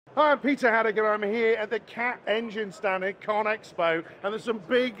Hi, I'm Peter Haddock, I'm here at the Cat Engine stand at Con Expo, and there's some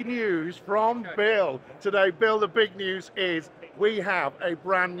big news from Bill today. Bill, the big news is we have a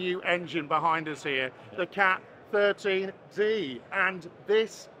brand new engine behind us here, the Cat 13D, and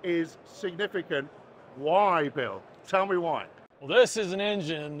this is significant. Why, Bill? Tell me why. Well, this is an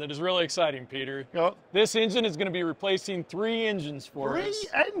engine that is really exciting, Peter. Oh. This engine is going to be replacing 3 engines for us.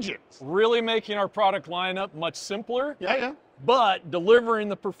 3 engines? Really making our product lineup much simpler. Yeah. But delivering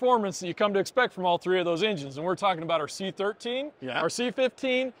the performance that you come to expect from all 3 of those engines. And we're talking about our C13, our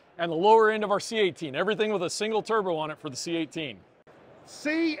C15, and the lower end of our C18. Everything with a single turbo on it for the C18.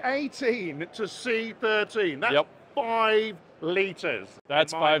 C18 to C13, that's 5 litres.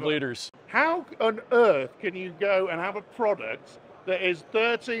 That's 5 litres. How on earth can you go and have a product that is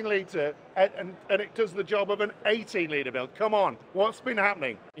 13 litre and it does the job of an 18 litre build? Come on, what's been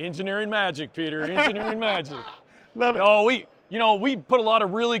happening? Engineering magic, Peter, engineering magic. Love it. Oh, we put a lot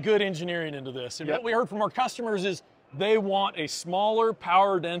of really good engineering into this. And what we heard from our customers is they want a smaller,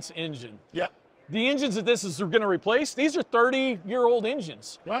 power-dense engine. The engines that this is going to replace, these are 30-year-old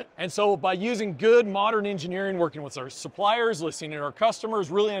engines. Right. And so by using good modern engineering, working with our suppliers, listening to our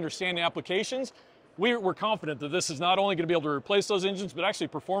customers, really understanding applications, we're confident that this is not only going to be able to replace those engines, but actually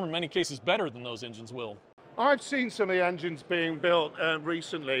perform in many cases better than those engines will. I've seen some of the engines being built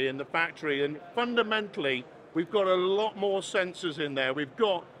recently in the factory, and fundamentally, we've got a lot more sensors in there. We've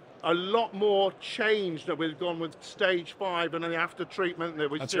got a lot more change that we've gone with stage 5 and the after treatment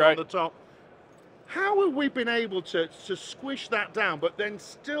that we see on the top. How have we been able to squish that down, but then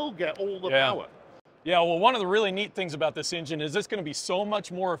still get all the power? Yeah, well, one of the really neat things about this engine is it's going to be so much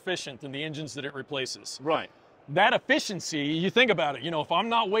more efficient than the engines that it replaces. Right. That efficiency, you think about it, if I'm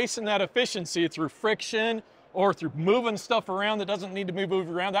not wasting that efficiency through friction or through moving stuff around that doesn't need to be moved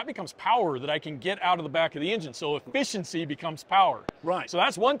around, that becomes power that I can get out of the back of the engine. So efficiency becomes power. Right. So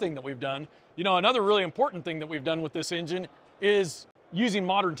that's one thing that we've done. Another really important thing that we've done with this engine is using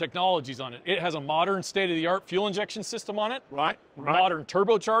modern technologies on it. It has a modern state-of-the-art fuel injection system on it. Right. Modern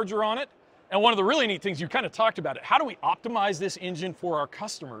turbocharger on it. And one of the really neat things, you kind of talked about it, how do we optimize this engine for our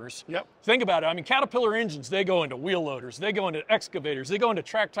customers? Think about it. I mean, Caterpillar engines, they go into wheel loaders, they go into excavators, they go into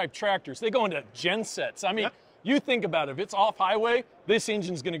track-type tractors, they go into gensets. I mean, you think about it, if it's off-highway, this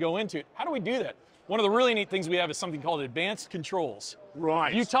engine's going to go into it. How do we do that? One of the really neat things we have is something called advanced controls.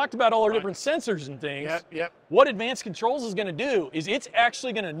 Right. You talked about all our different sensors and things. What advanced controls is going to do is it's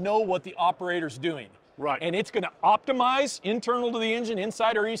actually going to know what the operator's doing. Right. And it's going to optimize internal to the engine,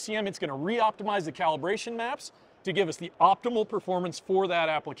 inside our ECM, it's going to re-optimize the calibration maps to give us the optimal performance for that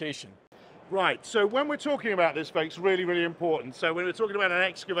application. Right, so when we're talking about this, folks, really, really important. So when we're talking about an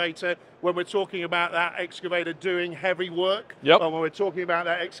excavator, when we're talking about that excavator doing heavy work, or when we're talking about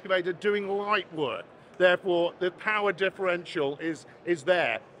that excavator doing light work, therefore the power differential is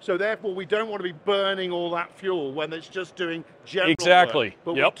there. So therefore we don't want to be burning all that fuel when it's just doing general work.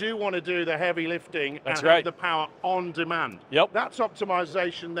 But we do want to do the heavy lifting and have the power on demand. That's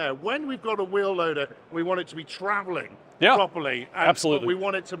optimization there. When we've got a wheel loader, we want it to be traveling properly. But we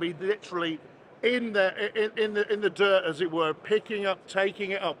want it to be literally in the dirt, as it were, picking up,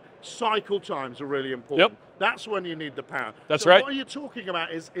 taking it up. Cycle times are really important. That's when you need the power. So what you're talking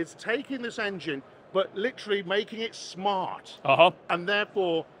about is taking this engine, but literally making it smart. And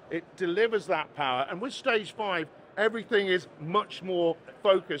therefore, it delivers that power. And with stage 5, everything is much more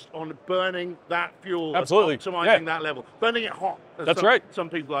focused on burning that fuel, optimizing that level, burning it hot, as some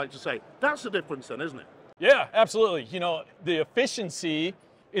people like to say. That's the difference then, isn't it? Yeah, absolutely. The efficiency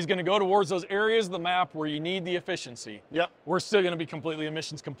is going to go towards those areas of the map where you need the efficiency. We're still going to be completely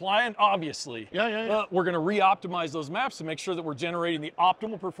emissions compliant, obviously. But we're going to re-optimize those maps to make sure that we're generating the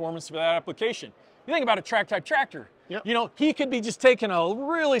optimal performance for that application. You think about a track-type tractor. He could be just taking a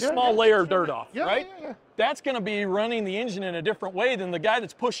really small layer of dirt off, right? That's going to be running the engine in a different way than the guy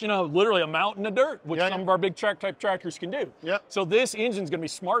that's pushing literally a mountain of dirt, which some of our big track-type tractors can do. So this engine's going to be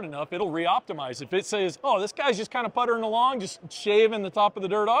smart enough, it'll re-optimize. If it says, oh, this guy's just kind of puttering along, just shaving the top of the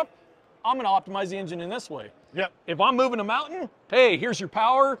dirt off, I'm going to optimize the engine in this way. If I'm moving a mountain, hey, here's your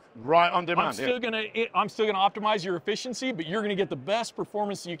power. Right on demand. I'm still gonna optimize your efficiency, but you're gonna get the best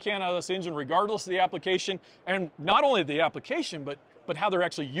performance you can out of this engine, regardless of the application, and not only the application, but how they're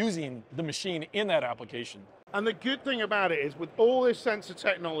actually using the machine in that application. And the good thing about it is, with all this sensor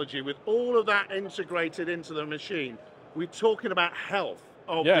technology, with all of that integrated into the machine, we're talking about health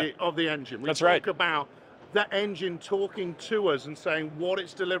of the engine. We talk about that engine talking to us and saying what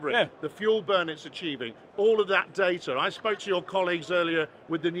it's delivering, the fuel burn it's achieving, all of that data. I spoke to your colleagues earlier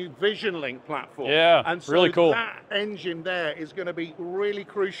with the new VisionLink platform. Yeah, and so really cool. That engine there is going to be really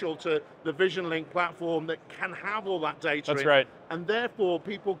crucial to the VisionLink platform that can have all that data. That's right. And therefore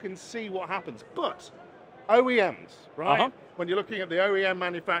people can see what happens. But OEMs, right? When you're looking at the OEM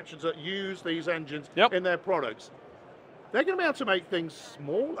manufacturers that use these engines in their products, they're going to be able to make things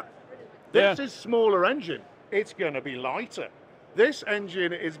smaller. This is smaller engine. It's going to be lighter. This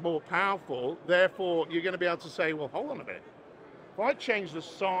engine is more powerful. Therefore, you're going to be able to say, well, hold on a minute. If I change the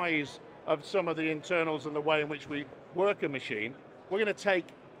size of some of the internals and the way in which we work a machine, we're going to take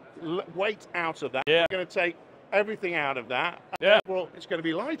weight out of that. We're going to take everything out of that. Well, it's going to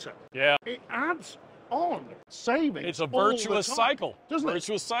be lighter. It adds on savings. It's a virtuous cycle, doesn't it?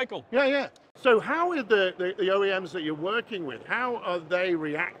 Virtuous cycle. Yeah. So how are the OEMs that you're working with, how are they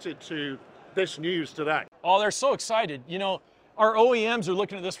reacted to this news today? Oh, they're so excited. You know, our OEMs are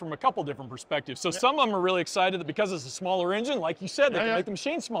looking at this from a couple different perspectives. So some of them are really excited that because it's a smaller engine, like you said, they can make the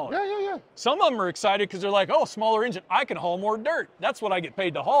machine smaller. Some of them are excited because they're like, oh, smaller engine, I can haul more dirt. That's what I get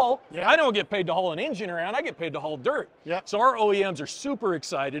paid to haul. I don't get paid to haul an engine around, I get paid to haul dirt. So our OEMs are super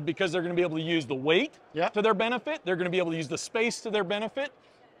excited because they're going to be able to use the weight to their benefit. They're going to be able to use the space to their benefit.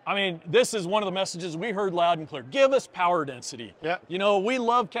 I mean, this is one of the messages we heard loud and clear. Give us power density. You know, we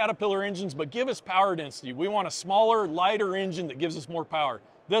love Caterpillar engines, but give us power density. We want a smaller, lighter engine that gives us more power.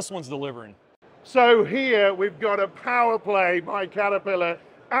 This one's delivering. So here we've got a power play by Caterpillar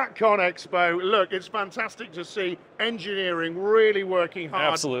at ConExpo. Look, it's fantastic to see engineering really working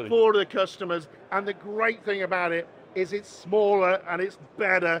hard for the customers. And the great thing about it is it's smaller and it's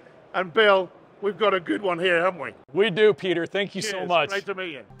better. And Bill, we've got a good one here, haven't we? We do, Peter. Thank you so much. Great to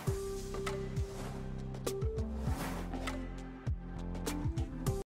meet you.